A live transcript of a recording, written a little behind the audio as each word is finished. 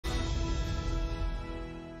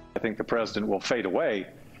think the president will fade away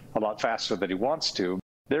a lot faster than he wants to.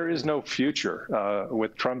 There is no future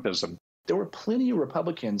with Trumpism. There were plenty of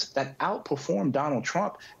Republicans that outperformed Donald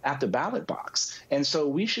Trump at the ballot box. And so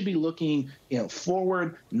we should be looking,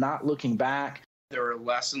 forward, not looking back. There are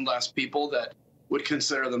less and less people that would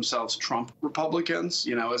consider themselves Trump Republicans,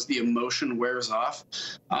 as the emotion wears off.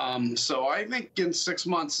 So I think in 6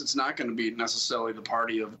 months, it's not going to be necessarily the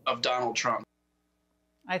party of Donald Trump.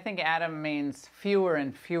 I think Adam means fewer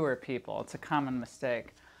and fewer people. It's a common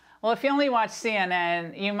mistake. Well, if you only watch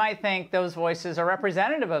CNN, you might think those voices are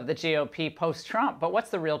representative of the GOP post-Trump, but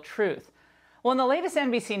what's the real truth? Well, in the latest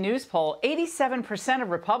NBC News poll, 87%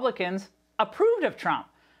 of Republicans approved of Trump,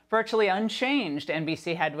 virtually unchanged,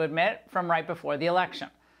 NBC had to admit, from right before the election.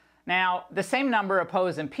 Now, the same number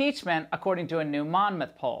oppose impeachment, according to a new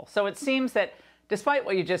Monmouth poll. So it seems that despite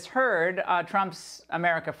what you just heard, Trump's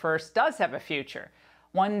America First does have a future,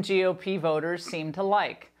 one GOP voters seem to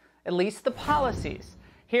like, at least the policies.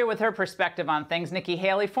 Here with her perspective on things, Nikki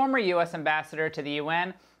Haley, former U.S. ambassador to the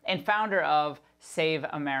UN and founder of Save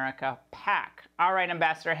America PAC. All right,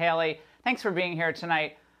 Ambassador Haley, thanks for being here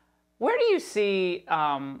tonight. Where do you see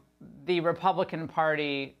the Republican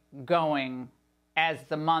Party going as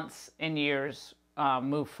the months and years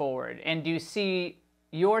move forward? And do you see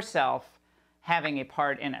yourself having a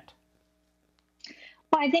part in it?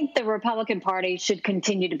 Well, I think the Republican Party should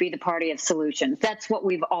continue to be the party of solutions. That's what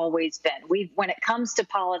we've always been. When it comes to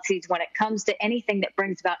policies, when it comes to anything that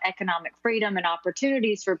brings about economic freedom and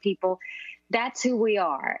opportunities for people, that's who we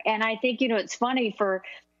are. And I think, it's funny for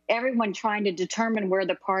everyone trying to determine where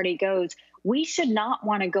the party goes. We should not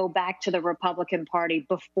want to go back to the Republican Party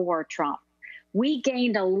before Trump. We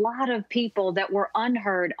gained a lot of people that were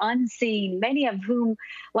unheard, unseen, many of whom,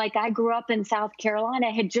 like I grew up in South Carolina,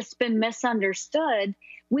 had just been misunderstood.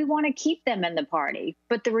 We want to keep them in the party.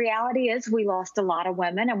 But the reality is we lost a lot of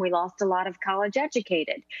women and we lost a lot of college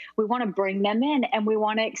educated. We want to bring them in and we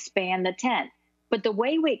want to expand the tent. But the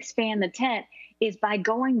way we expand the tent is by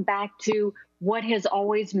going back to what has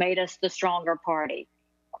always made us the stronger party.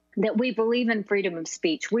 That we believe in freedom of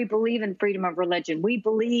speech. We believe in freedom of religion. We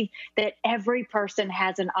believe that every person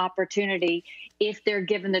has an opportunity if they're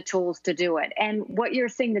given the tools to do it. And what you're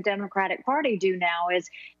seeing the Democratic Party do now is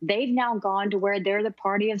they've now gone to where they're the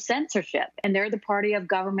party of censorship and they're the party of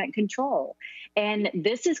government control. And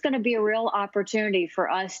this is going to be a real opportunity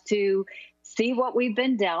for us to see what we've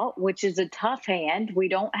been dealt, which is a tough hand. We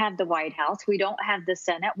don't have the White House. We don't have the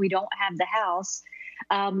Senate. We don't have the House.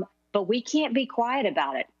 But we can't be quiet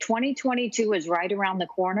about it. 2022 is right around the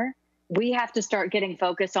corner. We have to start getting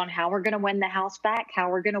focused on how we're going to win the House back, how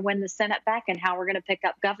we're going to win the Senate back, and how we're going to pick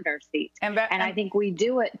up governor's seats. And I think we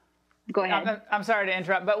do it. Go ahead. I'm sorry to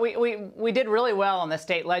interrupt, but we did really well in the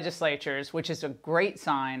state legislatures, which is a great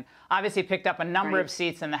sign. Obviously picked up a number of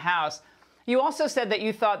seats in the House. You also said that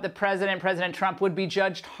you thought the President Trump, would be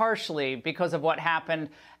judged harshly because of what happened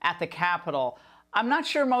at the Capitol. I'm not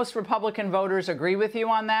sure most Republican voters agree with you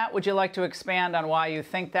on that. Would you like to expand on why you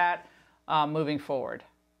think that moving forward?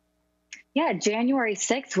 Yeah, January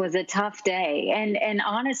 6th was a tough day. And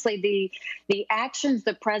honestly, the actions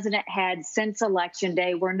the president had since Election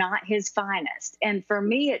Day were not his finest. And for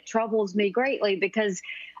me, it troubles me greatly because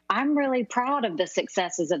I'm really proud of the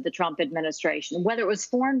successes of the Trump administration. Whether it was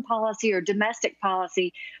foreign policy or domestic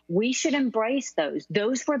policy, we should embrace those.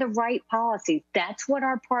 Those were the right policies. That's what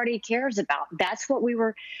our party cares about. That's what we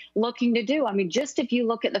were looking to do. I mean, just if you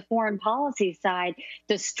look at the foreign policy side,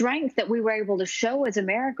 the strength that we were able to show as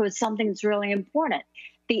America was something that's really important.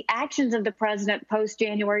 The actions of the president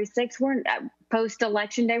post-January 6th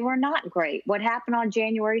post-Election Day were not great. What happened on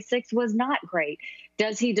January 6th was not great.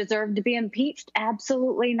 Does he deserve to be impeached?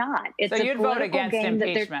 Absolutely not. So you'd vote against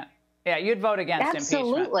impeachment. Yeah, you'd vote against impeachment.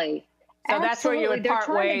 Absolutely. So that's where you would part ways.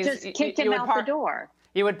 They're trying to just kick him out the door.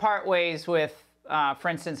 You would part ways with, for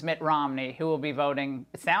instance, Mitt Romney, who will be voting,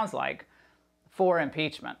 it sounds like, for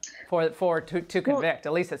impeachment, to convict.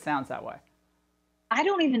 At least it sounds that way. I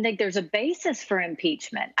don't even think there's a basis for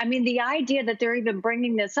impeachment. I mean, the idea that they're even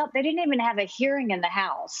bringing this up, they didn't even have a hearing in the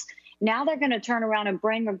House. Now they're going to turn around and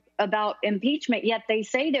bring about impeachment, yet they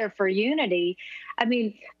say they're for unity. I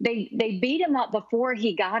mean, they beat him up before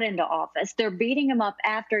he got into office. They're beating him up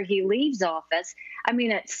after he leaves office. I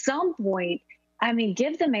mean, at some point,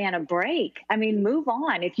 give the man a break. I mean, move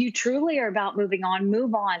on. If you truly are about moving on,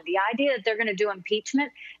 move on. The idea that they're going to do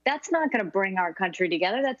impeachment, that's not going to bring our country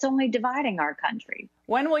together. That's only dividing our country.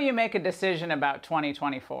 When will you make a decision about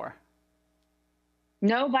 2024?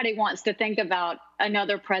 Nobody wants to think about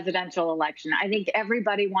another presidential election. I think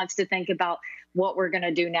everybody wants to think about what we're going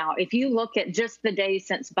to do now. If you look at just the days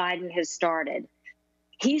since Biden has started,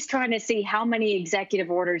 He's trying to see how many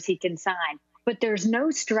executive orders he can sign. But there's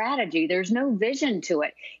no strategy. There's no vision to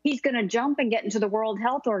it. He's going to jump and get into the World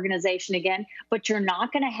Health Organization again, but you're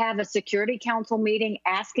not going to have a Security Council meeting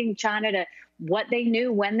asking China to what they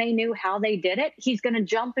knew, when they knew, how they did it. He's going to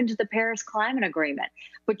jump into the Paris Climate Agreement,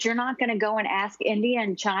 but you're not going to go and ask India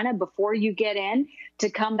and China before you get in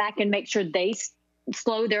to come back and make sure they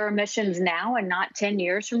slow their emissions now and not 10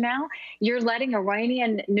 years from now. You're letting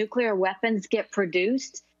Iranian nuclear weapons get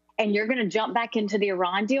produced, and you're going to jump back into the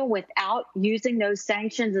Iran deal without using those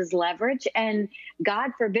sanctions as leverage. And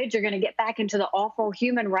God forbid you're going to get back into the awful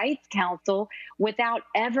Human Rights Council without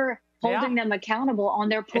ever holding them accountable on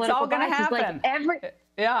their political It's all going to happen.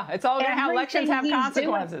 It's all going to have elections have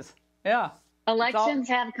consequences. Elections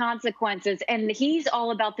have consequences, and he's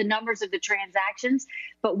all about the numbers of the transactions.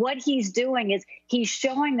 But what he's doing is he's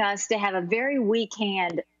showing us to have a very weak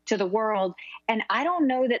hand to the world. And I don't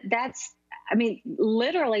know that that's, I mean,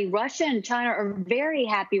 literally, Russia and China are very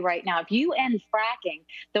happy right now. If you end fracking,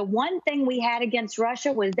 the one thing we had against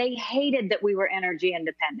Russia was they hated that we were energy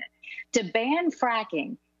independent. To ban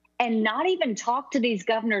fracking and not even talk to these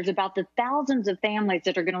governors about the thousands of families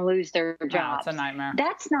that are going to lose their jobs. It's a nightmare.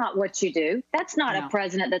 That's not what you do. That's not a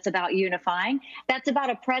president that's about unifying. That's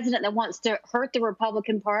about a president that wants to hurt the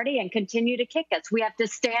Republican Party and continue to kick us. We have to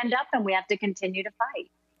stand up and we have to continue to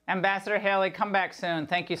fight. Ambassador Haley, come back soon.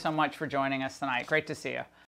 Thank you so much for joining us tonight. Great to see you.